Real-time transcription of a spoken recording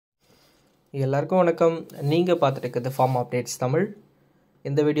எல்லாருக்கும் வணக்கம். நீங்கள் பார்த்துட்டு இருக்கிறது ஃபார்ம் அப்டேட்ஸ் தமிழ்.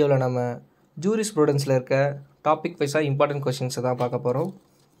 இந்த வீடியோவில் நம்ம ஜூரிஸ்ப்ரூடென்ஸில் இருக்க டாபிக் வைஸாக இம்பார்ட்டன்ட் கொஷின்ஸை தான் பார்க்க போகிறோம்.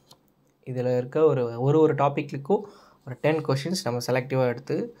 இதில் இருக்க ஒரு டாப்பிக்லுக்கும் ஒரு 10 கொஷின்ஸ் நம்ம செலக்டிவாக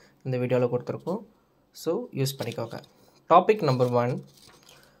எடுத்து இந்த வீடியோவில் கொடுத்துருக்கோம். ஸோ யூஸ் பண்ணிக்கோங்க. Topic number 1,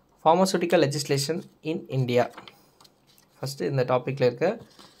 pharmaceutical legislation in India. First இந்த டாப்பிக்கில் இருக்க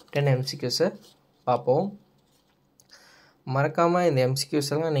 10 MCQஸை பார்ப்போம். மறக்காமல் இந்த MCQs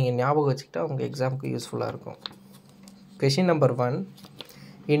எல்லாம் நீங்கள் ஞாபகம் வச்சுக்கிட்டா உங்கள் எக்ஸாமுக்கு யூஸ்ஃபுல்லாக இருக்கும். Question number 1.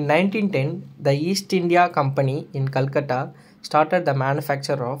 In 1910, the East India Company in Calcutta started the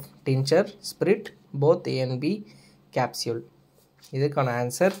manufacture of tincture, spirit, both A and B capsule. இதுக்கான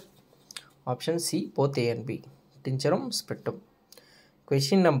answer option C, both A and B, tinctureum spiritum.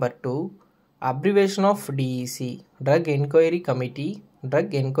 Question number 2. Abbreviation of DEC, Drug Enquiry Committee, Drug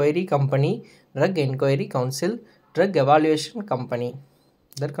Enquiry Company, Drug Enquiry Council, Drug Evaluation Company.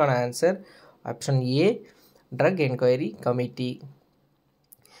 இதற்கான answer option A, Drug Enquiry Committee.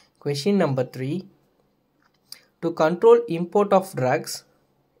 Question number 3. To control import of drugs,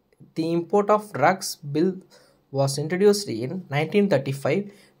 the Import of Drugs Bill was introduced in 1935,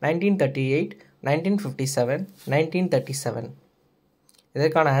 1938, 1957, 1937.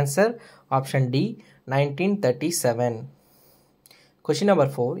 இதற்கான answer option D, 1937. Question number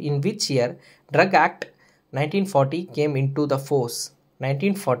 4. In which year Drug Act 1940 came into the force?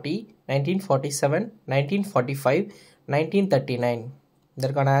 1940, 1947, 1945, 1939.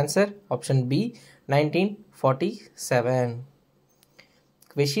 இதற்கான answer option B, 1947.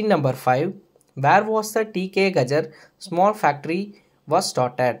 Question number 5. Where was the T.K Gajjar small factory was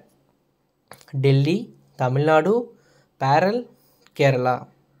started? Delhi, Tamilnadu, Parel, Kerala.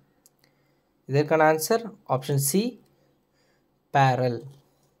 இதற்கான answer option C, Parel.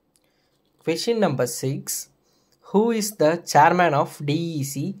 Question number 6. Who is the chairman of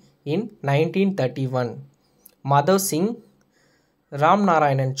DEC in 1931? Madhav Singh, Ram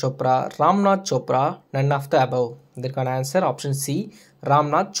Narayanan Chopra, Ramnath Chopra, none of the above. இதற்கான answer option C,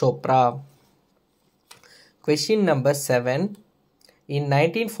 Ramnath Chopra. Question number 7. In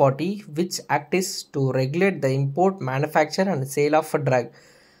 1940, which act is to regulate the import, manufacture and sale of a drug?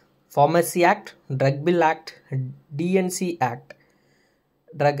 Pharmacy Act, Drug Bill Act, DNC Act.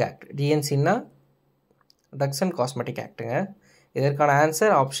 Drug Act. DNC னா Drugs and Cosmetic Actங்க. இதற்கான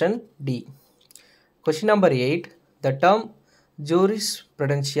answer option D. Question number 8. The term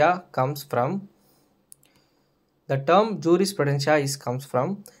jurisprudential comes from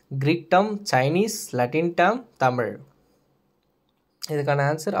Greek term, Chinese, Latin term, Tamil. இதற்கான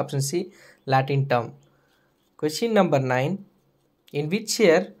answer option C, Latin term. Question number 9. In which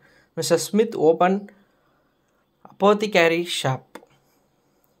year Mr.smith opened apothecary shop?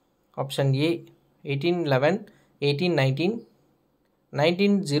 Option A, 1811, 1819,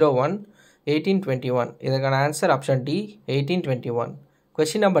 1901, 1821. இதற்கான answer option D, 1821.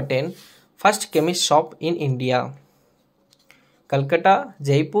 Question number 10. First chemist shop in India? Calcutta,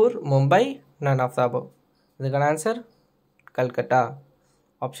 Jaipur, Mumbai, none of the above. இதற்கான answer Calcutta.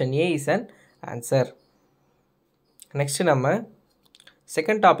 Option A is an answer. Next நம்ம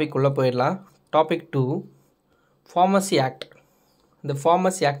second topic உள்ளே போயிடலாம். Topic 2, Pharmacy Act. இந்த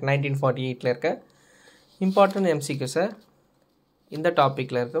Pharmacy Act 1948 இருக்க important MCQஸை இந்த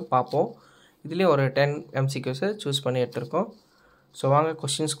டாப்பிக்கில் இருக்க பார்ப்போம். இதுலேயே ஒரு 10 MCQஸை சூஸ் பண்ணி எடுத்திருக்கோம். ஸோ வாங்க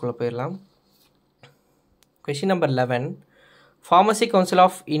கொஷின்ஸ்குள்ளே போயிடலாம். Question number 11. Pharmacy Council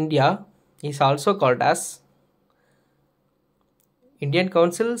of India is also called as Indian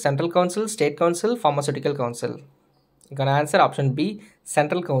Council, Central Council, State Council, Pharmaceutical Council. இதுக்கான answer option B,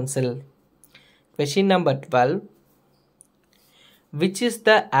 Central Council. Question number 12. Which is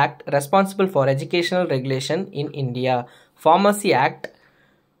the act responsible for educational regulation in India? Pharmacy Act,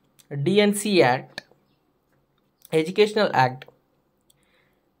 DNC Act, Educational Act,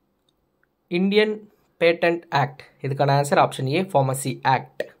 Indian Patent Act. இதுக்கான answer option A, Pharmacy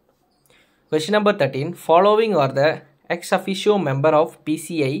Act. Question number 13. Following are the ex-officio member of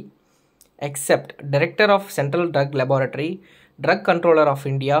PCI except Director of Central Drug Laboratory, Drug Controller of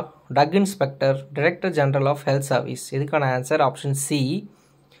India, Drug Inspector, Director General of Health Service. இதுக்கான answer option C,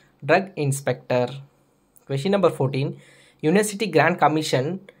 Drug Inspector. Question number 14. University Grant Commission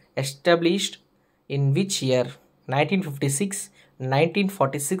established in which year? 1956,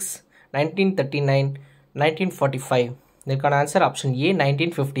 1946, 1939, 1945. இதுக்கான answer option A,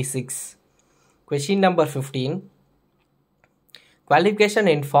 1956. Question number 15. Qualification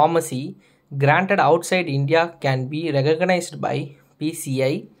in pharmacy granted outside India can be recognized by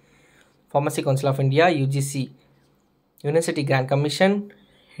PCI, Pharmacy Council of India, UGC, University Grant Commission,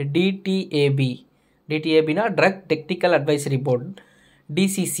 DTAB. DTAB na Drug Technical Advisory Board,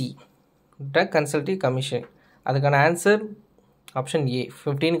 DCC, Drug Consultative Commission. அதுக்கான answer option A.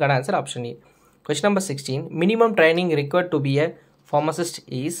 15க்கான answer option A. Question number 16. Minimum training required to be a pharmacist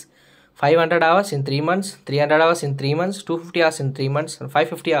is 500 hours in 3 months, 300 hours in 3 months, 250 hours in 3 months, and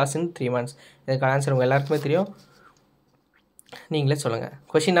 550 hours in 3 months. இதுக்கான answer உங்கள் எல்லாருக்குமே தெரியும், நீங்களே சொல்லுங்கள்.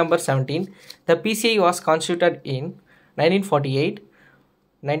 Question number 17. The PCI was constituted in 1948,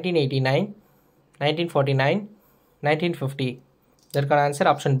 1989, 1949, 1950. இதற்கான answer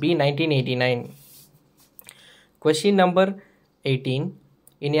option B 1989. Question number 18.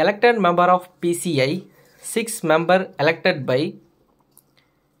 In elected member of PCI, 6 member elected by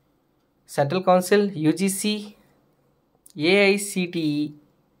Central Council, UGC, AICTE,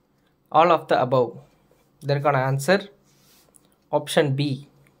 all of the above. இதற்கான answer option B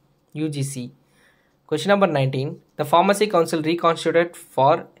UGC. Question number 19. The Pharmacy Council reconstituted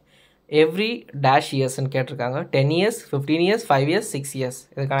for every dash years ன்னு கேட்டிருக்காங்க. 10 years, 15 years, 5 years, 6 years.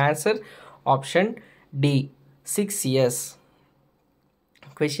 இதுக்கான answer option D 6 years.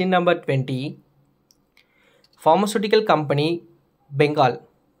 Question number 20. Pharmaceutical company Bengal,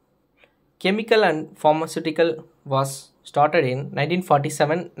 chemical and pharmaceutical was started in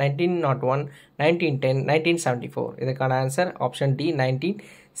 1947, 1901, 1910, 1974. இதுக்கான answer option D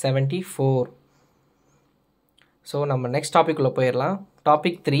 1974. So நம்ம next topic உள்ள போயிடலாம்.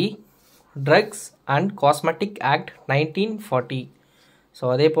 Topic 3, drugs and cosmetic act 1940. So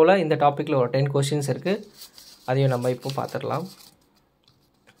அதே போல் இந்த டாப்பிக்கில் ஒரு 10 questions இருக்குது, அதையும் நம்ம இப்போ பார்த்துடலாம்.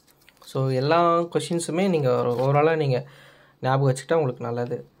 ஸோ எல்லா கொஷின்ஸுமே நீங்கள் ஓவராலாக நீங்கள் ஞாபகம் வச்சுக்கிட்டா உங்களுக்கு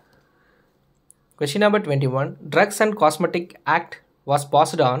நல்லது. Question number 21. Drugs and Cosmetic Act was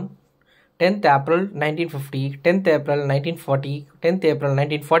passed on 10th April 1950, 10th April 1940, 10th April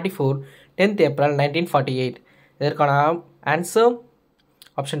 1944, 10th April 1948. இதற்கான answer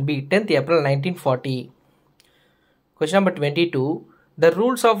option B 10th April 1940. Question number 22. The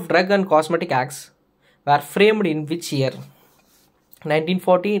rules of Drug and Cosmetic Acts were framed in which year?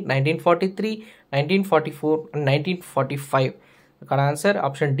 1940, 1943, 1944 and 1945. இதுக்கான answer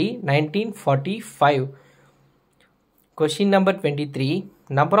option D 1945. Question number 23.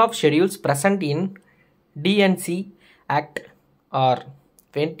 Number of schedules present in DNC Act are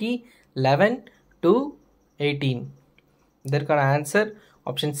 20, 11, 2, 18. இதற்கான answer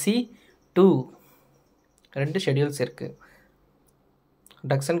option C 2. 2 schedules இருக்குது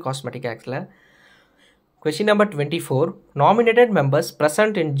drugs and cosmetic ஆக்டில். Question number 24. Nominated members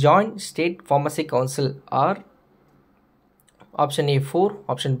present in Joint State Pharmacy Council are option A 4,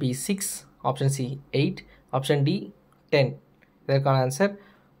 option B 6, option C 8, option D 10. இதற்கான answer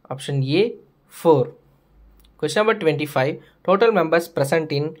option A 4. Question number 25. Total members present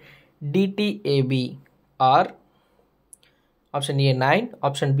in DTAB are option A 9,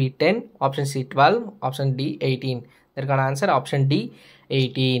 option B 10, option C 12, option D 18. இதற்கான answer option D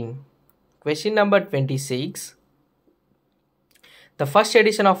 18. Question number 26. The first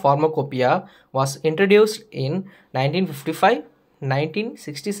edition of Pharmacopoeia was introduced in 1955,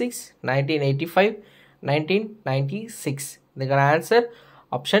 1966, 1985, 1996. The answer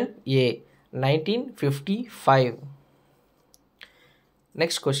option A 1955.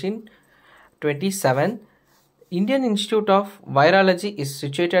 Next question 27. Indian Institute of Virology is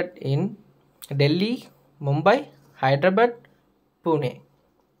situated in Delhi, Mumbai, Hyderabad, Pune.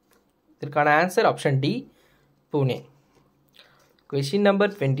 இதற்கான answer option D Pune. Question number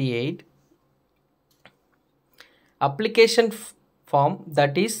 28. Application form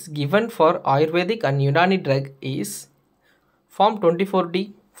that is given for ayurvedic and unani drug is form 24D,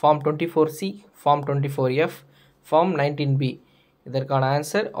 form 24C, form 24F, form 19B. இதற்கான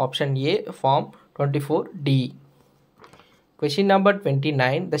answer option A form 24D. Question number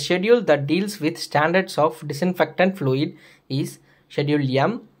 29. The schedule that deals with standards of disinfectant fluid is Schedule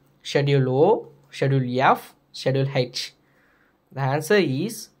M, Schedule O, Schedule F, Schedule H. The answer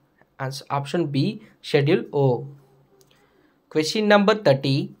is option B, Schedule O. Question number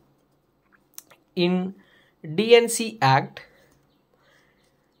 30. In DNC Act,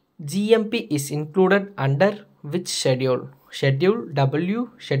 GMP is included under which schedule? Schedule W,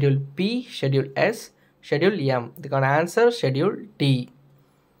 Schedule P, Schedule S, Schedule M. இதுக்கான answer Schedule D.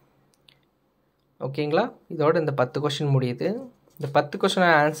 ஓகேங்களா, இதோட இந்த 10 question முடியுது. இந்த 10 question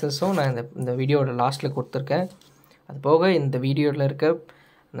ஆன்சர்ஸும் நான் இந்த வீடியோட லாஸ்ட்டில் கொடுத்துருக்கேன். அது போக இந்த வீடியோவில் இருக்க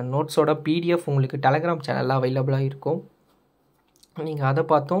அந்த நோட்ஸோட PDF உங்களுக்கு டெலகிராம் சேனலில் அவைலபிளாக இருக்கும். நீங்கள் அதை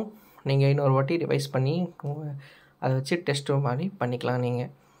பார்த்தும் நீங்கள் இன்னொரு வாட்டி ரிவைஸ் பண்ணி அதை வச்சு டெஸ்ட் மாதிரி பண்ணிக்கலாம். நீங்கள்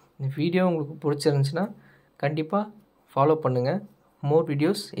இந்த வீடியோ உங்களுக்கு பிடிச்சிருந்துச்சுன்னா கண்டிப்பாக ஃபாலோ பண்ணுங்கள். மோர்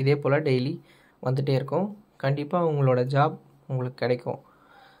வீடியோஸ் இதே போல் டெய்லி வந்துகிட்டே இருக்கும். கண்டிப்பாக உங்களோட ஜாப் உங்களுக்கு கிடைக்கும்.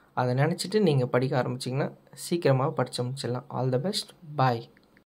 அதை நினச்சிட்டு நீங்கள் படிக்க ஆரம்பிச்சிங்கன்னா சீக்கிரமாக படித்து முடிச்சிடலாம். All the best. பாய்.